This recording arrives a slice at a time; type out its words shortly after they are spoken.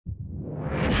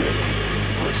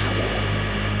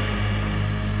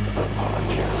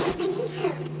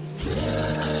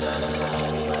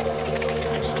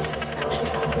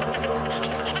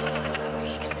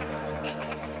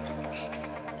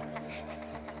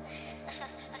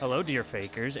Hello, dear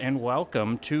fakers, and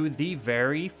welcome to the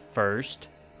very first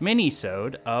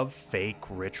mini-sode of Fake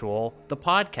Ritual, the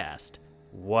podcast.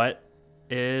 What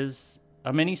is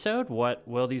a mini-sode? What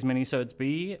will these mini-sodes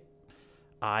be?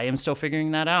 I am still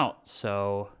figuring that out,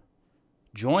 so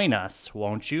join us,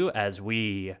 won't you, as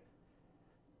we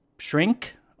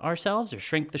shrink ourselves or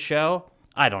shrink the show?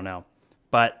 I don't know.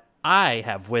 But I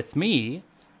have with me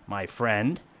my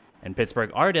friend and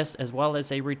Pittsburgh artist, as well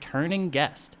as a returning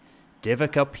guest,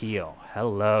 Divika Peel.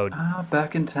 Hello.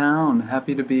 Back in town.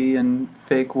 Happy to be in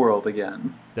Fake World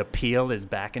again. The Peel is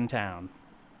back in town.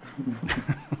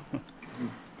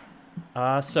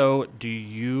 So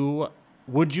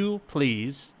would you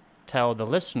please tell the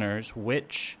listeners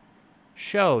which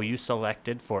show you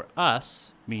selected for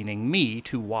us, meaning me,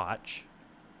 to watch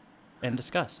and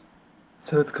discuss?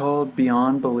 So it's called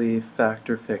Beyond Belief, Fact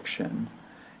or Fiction.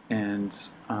 And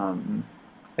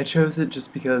I chose it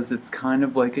just because it's kind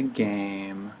of like a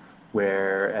game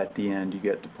where at the end you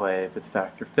get to play if it's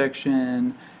fact or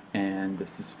fiction, and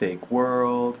this is Fake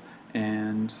World,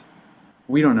 and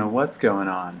we don't know what's going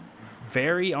on.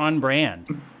 Very on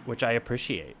brand, which I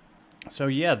appreciate. So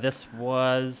yeah, this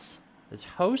is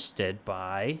hosted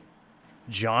by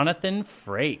Jonathan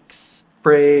Frakes.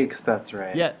 Frakes, that's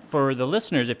right. Yeah, for the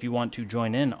listeners, if you want to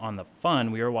join in on the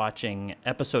fun, we are watching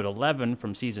episode 11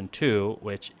 from season 2,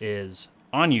 which is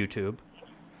on YouTube.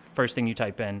 First thing you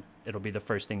type in, it'll be the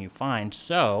first thing you find.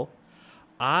 So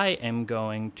I am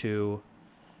going to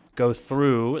go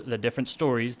through the different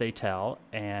stories they tell,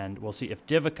 and we'll see if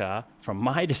Divika, from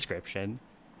my description,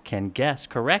 can guess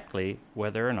correctly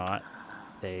whether or not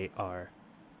they are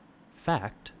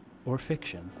fact or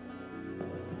fiction.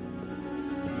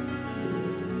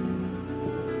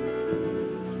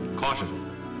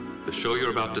 Caution, the show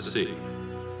you're about to see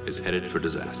is headed for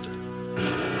disaster.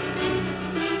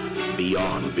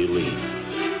 Beyond Belief,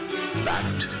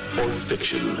 Fact or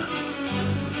Fiction.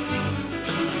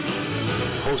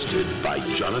 Hosted by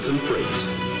Jonathan Frakes.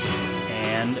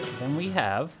 And then we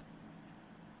have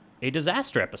a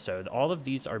disaster episode. All of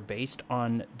these are based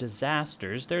on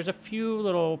disasters. There's a few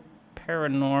little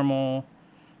paranormal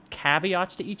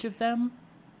caveats to each of them,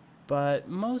 but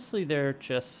mostly they're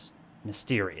just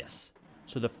mysterious.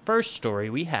 So the first story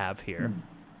we have here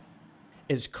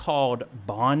is called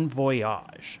Bon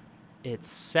Voyage.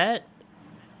 It's I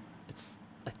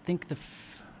think the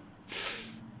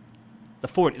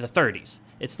 30s.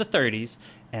 It's the 30s,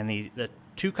 and the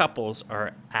two couples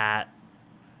are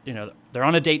they're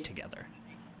on a date together.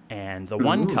 And the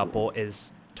one couple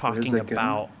is talking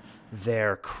about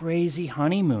their crazy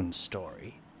honeymoon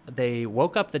story. They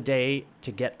woke up the day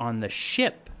to get on the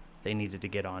ship they needed to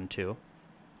get onto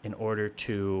in order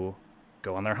to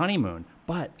go on their honeymoon.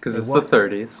 But because it's the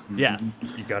 30s. Yes,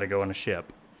 you got to go on a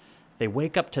ship. They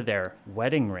wake up to their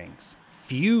wedding rings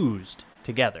fused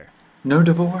together. No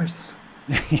divorce.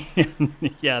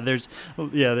 Yeah, there's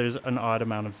an odd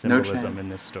amount of symbolism in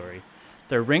this story.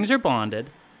 Their rings are bonded.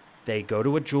 They go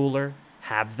to a jeweler,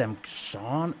 have them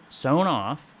sewn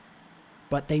off,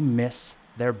 but they miss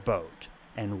their boat.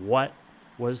 And what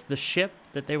was the ship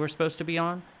that they were supposed to be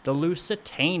on? The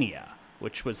Lusitania,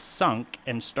 which was sunk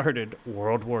and started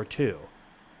World War II.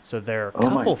 So their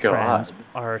couple friends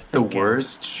are thinking... The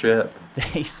worst ship.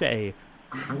 They say,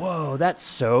 whoa, that's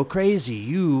so crazy.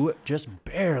 You just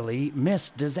barely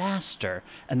missed disaster.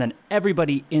 And then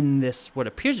everybody in this, what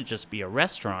appears to just be a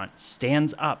restaurant,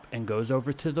 stands up and goes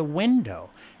over to the window.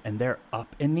 And they're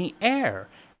up in the air.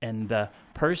 And the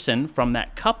person from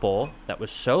that couple that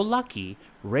was so lucky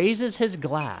raises his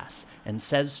glass and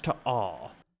says to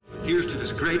all, "Here's to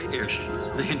this great airship,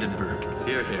 the Hindenburg."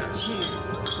 Here, here.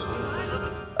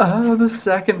 Oh, the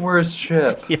second worst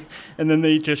ship. Yeah. And then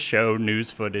they just show news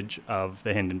footage of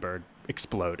the Hindenburg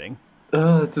exploding.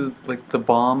 It's like the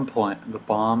bomb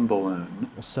balloon.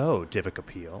 So, Divika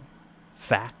Peel,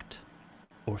 fact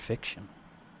or fiction?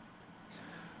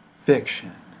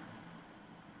 Fiction.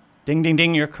 Ding, ding,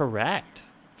 ding, you're correct.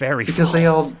 Very because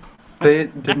false.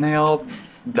 Didn't they all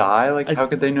die? Like, how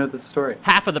could they know the story?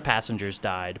 Half of the passengers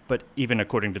died, but even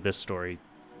according to this story,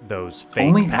 those fake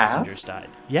only passengers half? died.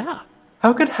 Yeah.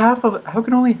 How could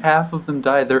only half of them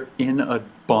die? They're in a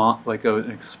bomb, like an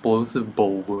explosive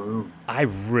balloon. I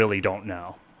really don't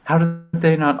know. How did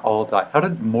they not all die? How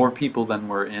did more people than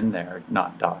were in there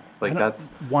not die? Like, that's...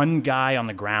 One guy on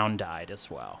the ground died as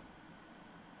well.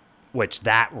 Which,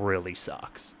 that really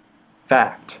sucks.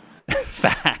 Fact.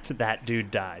 Fact, that dude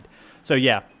died. So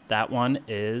yeah, that one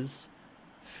is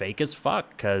fake as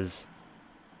fuck, because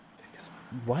Fake as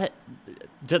what?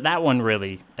 That one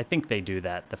really, I think they do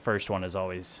that. The first one is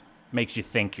always makes you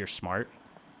think you're smart.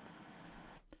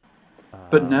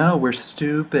 But no, we're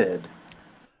stupid.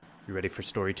 You ready for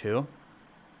story 2?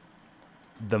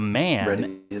 The man.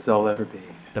 Ready as I'll ever be.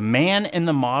 The man in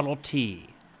the Model T.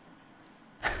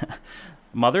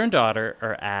 Mother and daughter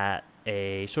are at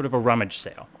a sort of a rummage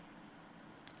sale.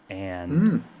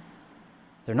 And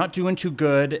they're not doing too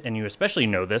good, and you especially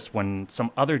know this when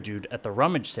some other dude at the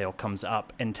rummage sale comes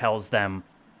up and tells them,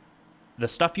 the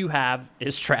stuff you have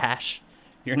is trash.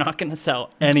 You're not going to sell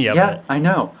any of it. Yeah, I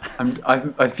know.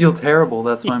 I feel terrible.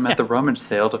 That's why I'm at the rummage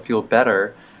sale, to feel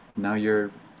better. Now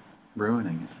you're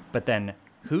ruining it. But then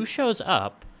who shows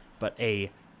up but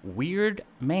a weird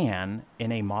man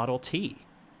in a Model T?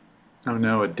 Oh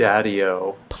no, a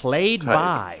daddy-o. Played type.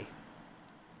 by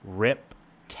Rip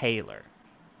Taylor.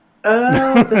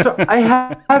 Oh, that's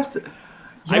right.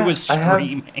 I was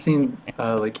screaming. I have seen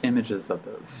like images of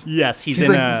those. Yes, he's She's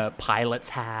in like- a pilot's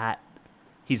hat.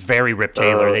 He's very Rip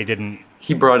Taylor. They didn't.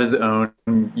 He brought his own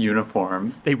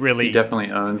uniform. They really. He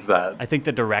definitely owns that. I think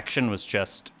the direction was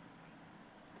just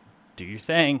do your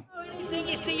thing. Anything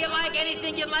you see you like,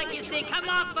 anything you like you see. Come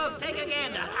on, folks, take a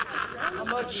gander. How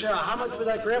much for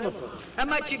that gramophone? How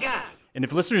much you got? And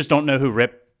if listeners don't know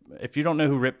if you don't know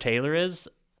who Rip Taylor is,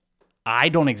 I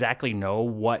don't exactly know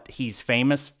what he's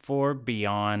famous for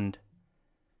beyond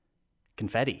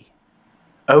confetti.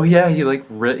 Oh yeah, he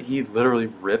literally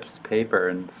rips paper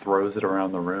and throws it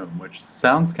around the room, which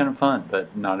sounds kind of fun,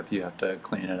 but not if you have to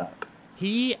clean it up.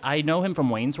 I know him from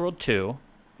Wayne's World 2,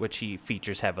 which he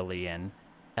features heavily in,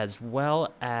 as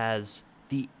well as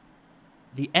the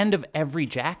end of every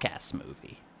Jackass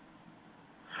movie.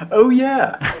 Oh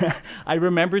yeah. I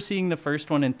remember seeing the first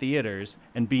one in theaters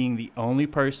and being the only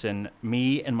person,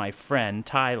 me and my friend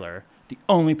Tyler, the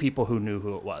only people who knew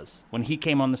who it was. When he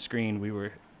came on the screen, we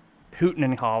were hooting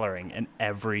and hollering, and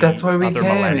every That's why we other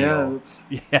came, millennial.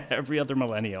 yeah. Yeah, every other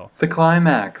millennial. The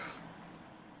climax.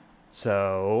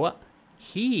 So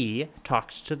he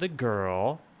talks to the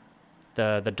girl,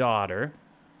 the daughter,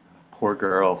 Poor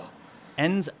girl.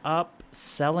 ends up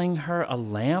selling her a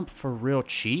lamp for real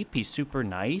cheap. He's super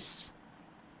nice.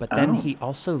 But then Oh. he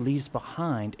also leaves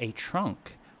behind a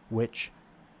trunk, which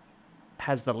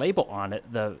has the label on it,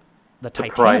 the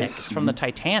Titanic. price. It's from the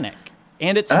Titanic.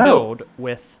 And it's Oh. filled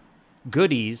with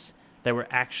goodies that were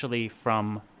actually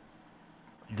from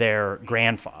their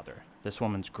grandfather, this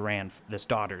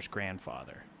daughter's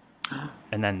grandfather.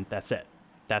 And then that's it.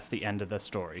 That's the end of the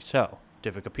story. So,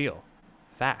 Divik Appeal,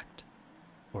 fact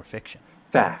or fiction?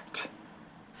 Fact.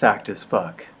 Fact as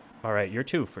fuck. All right, you're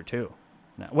 2 for 2.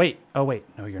 Now, wait. Oh, wait.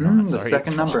 No, you're not. The Sorry, second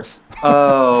it's number. false.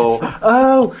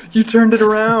 Oh, you turned it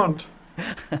around.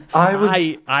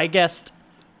 I guessed,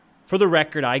 for the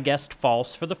record, I guessed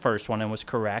false for the first one and was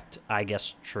correct. I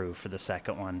guessed true for the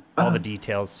second one. All the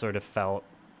details sort of felt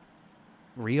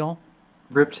real.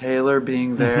 Rip Taylor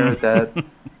being there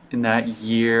in that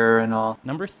year and all.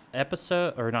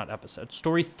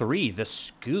 Story 3, The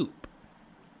Scoop.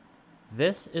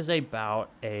 This is about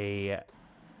a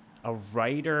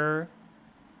writer,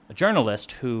 a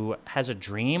journalist who has a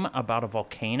dream about a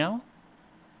volcano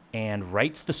and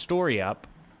writes the story up,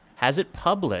 has it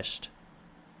published,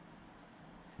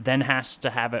 then has to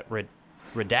have it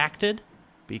redacted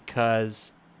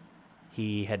because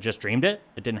he had just dreamed it.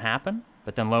 It didn't happen.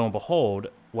 But then lo and behold,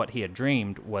 what he had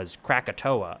dreamed was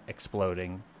Krakatoa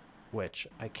exploding, which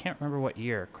I can't remember what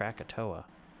year Krakatoa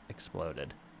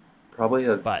exploded. Probably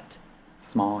a But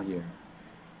small year.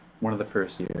 One of the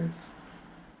first years.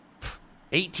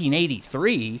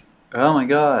 1883? Oh my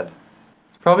god.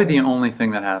 It's probably the only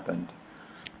thing that happened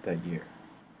that year.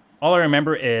 All I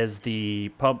remember is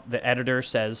the editor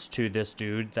says to this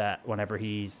dude that whenever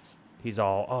he's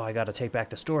all, oh, I got to take back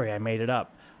the story, I made it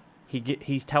up.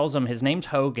 He tells him his name's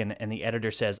Hogan, and the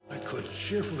editor says, I could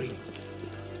cheerfully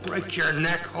break your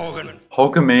neck, Hogan.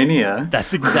 Hulkamania.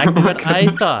 that's exactly what I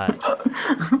thought.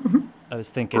 I was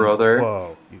thinking, Brother.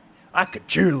 whoa, I could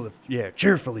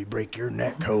cheerfully break your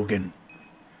neck, Hogan.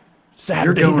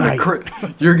 Saturday night.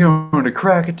 You're going to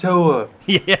Krakatoa.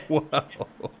 Yeah, whoa.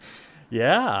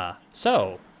 Yeah.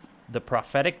 So, the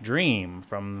prophetic dream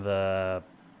from the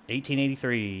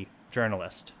 1883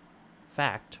 journalist.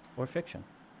 Fact or fiction?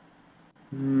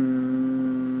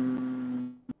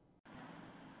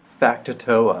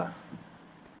 Factatoa.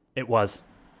 It was.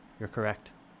 You're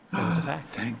correct. It was a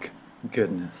fact. Thank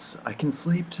goodness. I can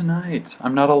sleep tonight.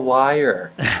 I'm not a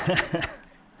liar.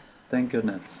 Thank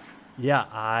goodness. Yeah,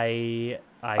 I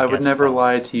would guessed never false.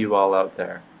 lie to you all out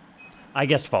there. I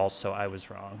guessed false, so I was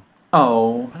wrong.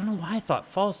 Oh. I don't know why I thought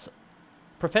false.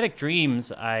 Prophetic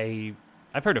dreams, I've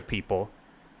heard of people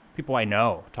people I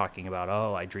know talking about,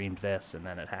 oh, I dreamed this and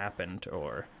then it happened,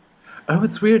 or... Oh,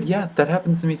 it's weird. Yeah, that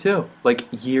happens to me too. Like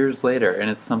years later,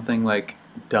 and it's something like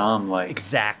dumb, like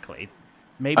Exactly.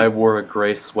 I wore a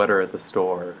gray sweater at the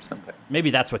store or something.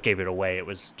 Maybe that's what gave it away. It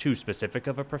was too specific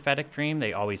of a prophetic dream.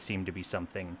 They always seem to be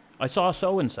something, I saw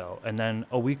so-and-so, and then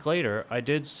a week later, I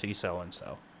did see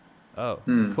so-and-so. Oh,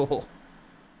 cool.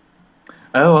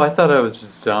 Oh, I thought I was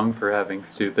just dumb for having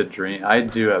stupid dreams. I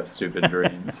do have stupid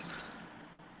dreams.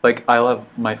 Like,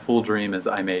 my full dream is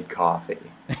I made coffee.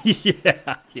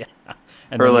 yeah.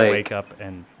 And Or then like- you wake up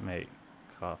and make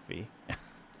coffee.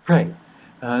 Right.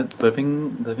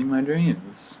 Living my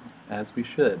dreams, as we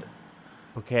should.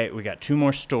 Okay, we got 2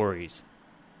 more stories.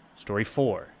 Story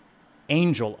 4,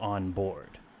 Angel on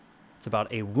Board. It's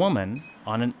about a woman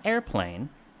on an airplane,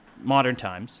 modern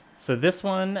times. So this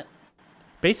one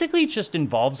basically just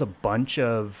involves a bunch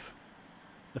of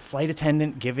the flight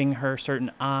attendant giving her certain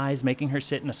eyes, making her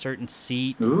sit in a certain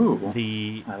seat. Ooh,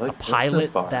 I like A this so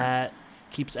pilot far. that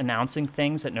keeps announcing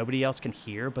things that nobody else can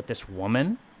hear but this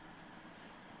woman.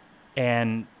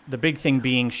 And the big thing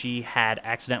being she had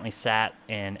accidentally sat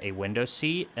in a window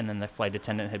seat, and then the flight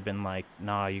attendant had been like,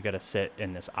 nah, you got to sit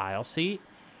in this aisle seat.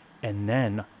 And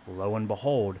then, lo and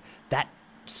behold,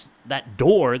 that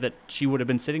door that she would have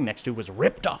been sitting next to was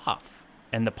ripped off.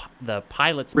 And the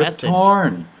pilot's Rip message...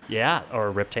 Torn. Yeah,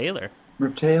 or Rip Taylor.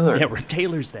 Rip Taylor. Yeah, Rip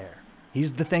Taylor's there.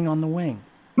 He's the thing on the wing.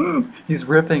 He's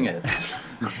ripping it.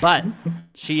 But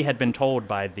she had been told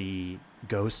by the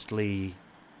ghostly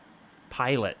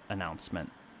pilot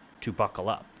announcement to buckle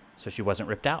up, so she wasn't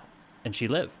ripped out, and she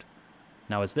lived.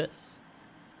 Now, is this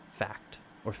fact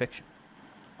or fiction?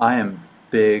 I am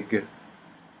big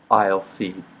aisle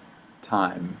seat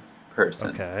time person.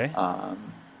 Okay.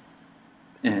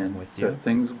 And with so you.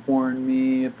 things warn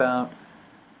me about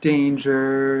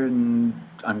danger, and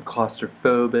I'm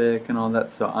claustrophobic and all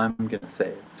that, so I'm gonna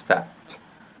say it's fact.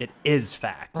 It is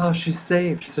fact. Oh, she's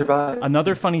safe. She survived.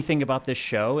 Another funny thing about this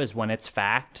show is when it's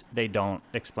fact, they don't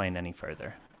explain any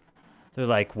further. They're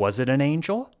like, was it an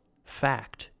angel?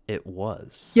 Fact, it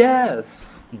was. Yes.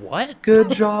 What?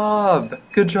 Good job.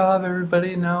 Good job,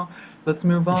 everybody. Now, let's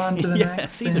move on to the Yeah,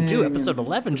 next season 2, thing. episode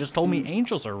 11 just told me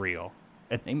angels are real,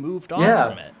 and they moved on Yeah.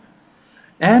 from it.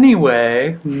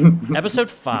 Anyway. Episode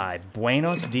 5,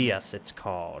 Buenos Dias, it's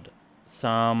called.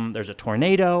 There's a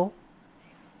tornado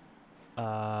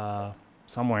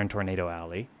somewhere in Tornado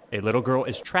Alley. A little girl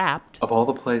is trapped. Of all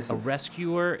the places. A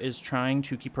rescuer is trying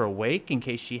to keep her awake in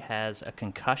case she has a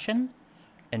concussion,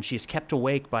 and she's kept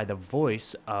awake by the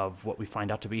voice of what we find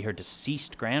out to be her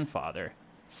deceased grandfather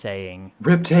saying,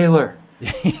 Rip Taylor.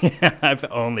 if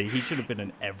only. He should have been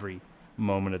in every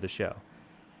moment of the show.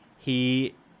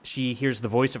 She hears the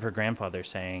voice of her grandfather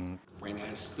saying,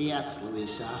 Buenos dias,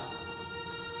 Luisa.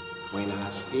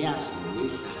 Buenos dias,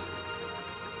 Luisa.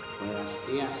 Buenos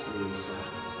dias, Luisa.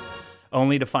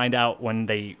 only to find out when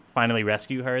they finally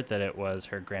rescue her that it was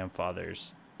her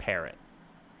grandfather's parrot,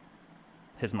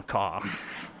 his macaw.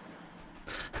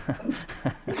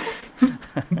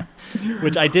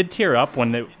 Which I did tear up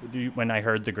when I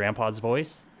heard the grandpa's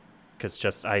voice, because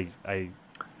just I like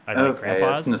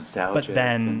grandpas. It's nostalgic. But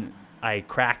then I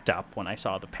cracked up when I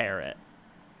saw the parrot.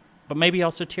 But maybe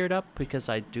also teared up because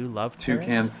I do love parrots.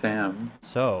 Toucan Sam.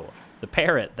 So the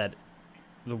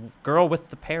girl with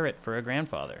the parrot for a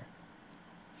grandfather.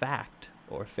 Fact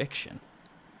or fiction?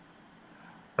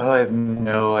 Oh, I have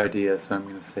no idea, so I'm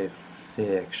going to say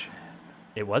fiction.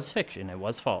 It was fiction. It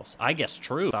was false. I guess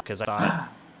true because I thought,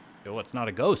 oh, it's not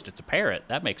a ghost. It's a parrot.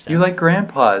 That makes sense. You like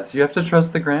grandpas. You have to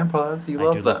trust the grandpas. You love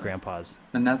I do them. love grandpas.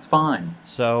 And that's fine.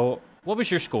 So, what was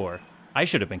your score? I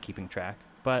should have been keeping track,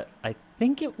 but I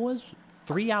think it was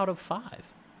 3 out of 5.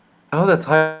 Oh, that's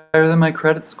higher than my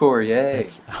credit score. Yay.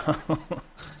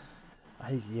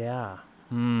 Yeah.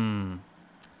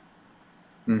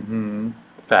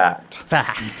 Fact.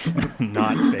 Fact,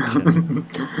 not fiction.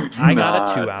 I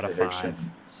got a 2 Not out of 5.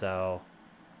 fiction. So,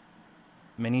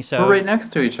 Minisode. We're right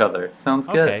next to each other. Sounds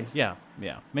good. Okay, yeah.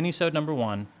 Minisode number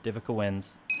 1, Divica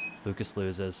wins, Lucas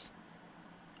loses.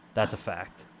 That's a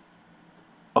fact.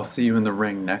 I'll see you in the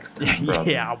ring next time, brother.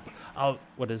 Yeah, I'll,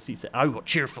 what does he say? I will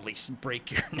cheerfully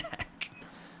break your neck.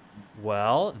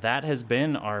 Well, that has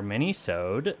been our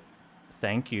Minisode.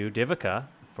 Thank you, Divica,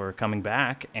 for coming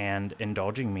back and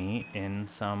indulging me in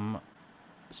some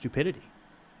stupidity.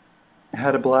 I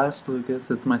had a blast, Lucas.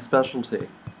 It's my specialty.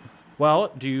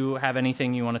 Well, do you have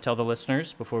anything you want to tell the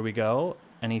listeners before we go?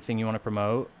 Anything you want to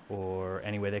promote or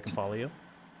any way they can follow you?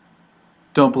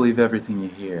 Don't believe everything you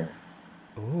hear.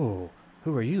 Ooh,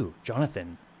 who are you?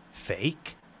 Jonathan?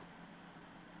 Fake?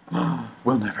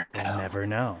 We'll never know. Never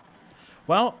know.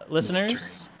 Well,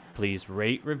 listeners, Please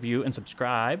rate, review, and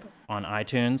subscribe on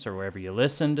iTunes or wherever you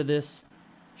listen to this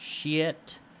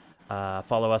shit.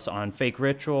 Follow us on Fake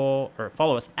Ritual, or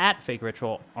follow us at Fake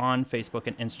Ritual on Facebook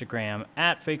and Instagram,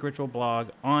 at Fake Ritual Blog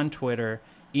on Twitter.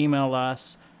 Email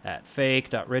us at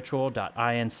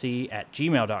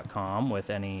fake.ritual.inc@gmail.com with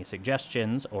any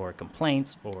suggestions or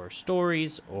complaints or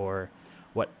stories or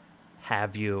what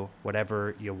have you,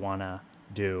 whatever you want to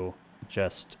do.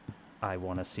 Just, I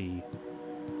want to see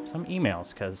some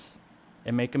emails because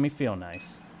it's making me feel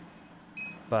nice.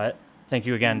 But thank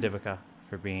you again, Divika,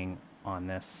 for being on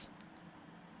this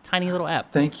tiny little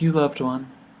app. Thank you, loved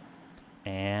one.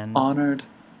 And honored.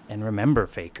 And remember,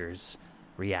 fakers,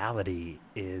 reality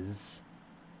is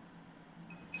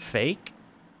fake.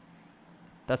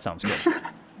 That sounds good.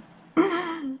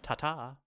 Ta-ta.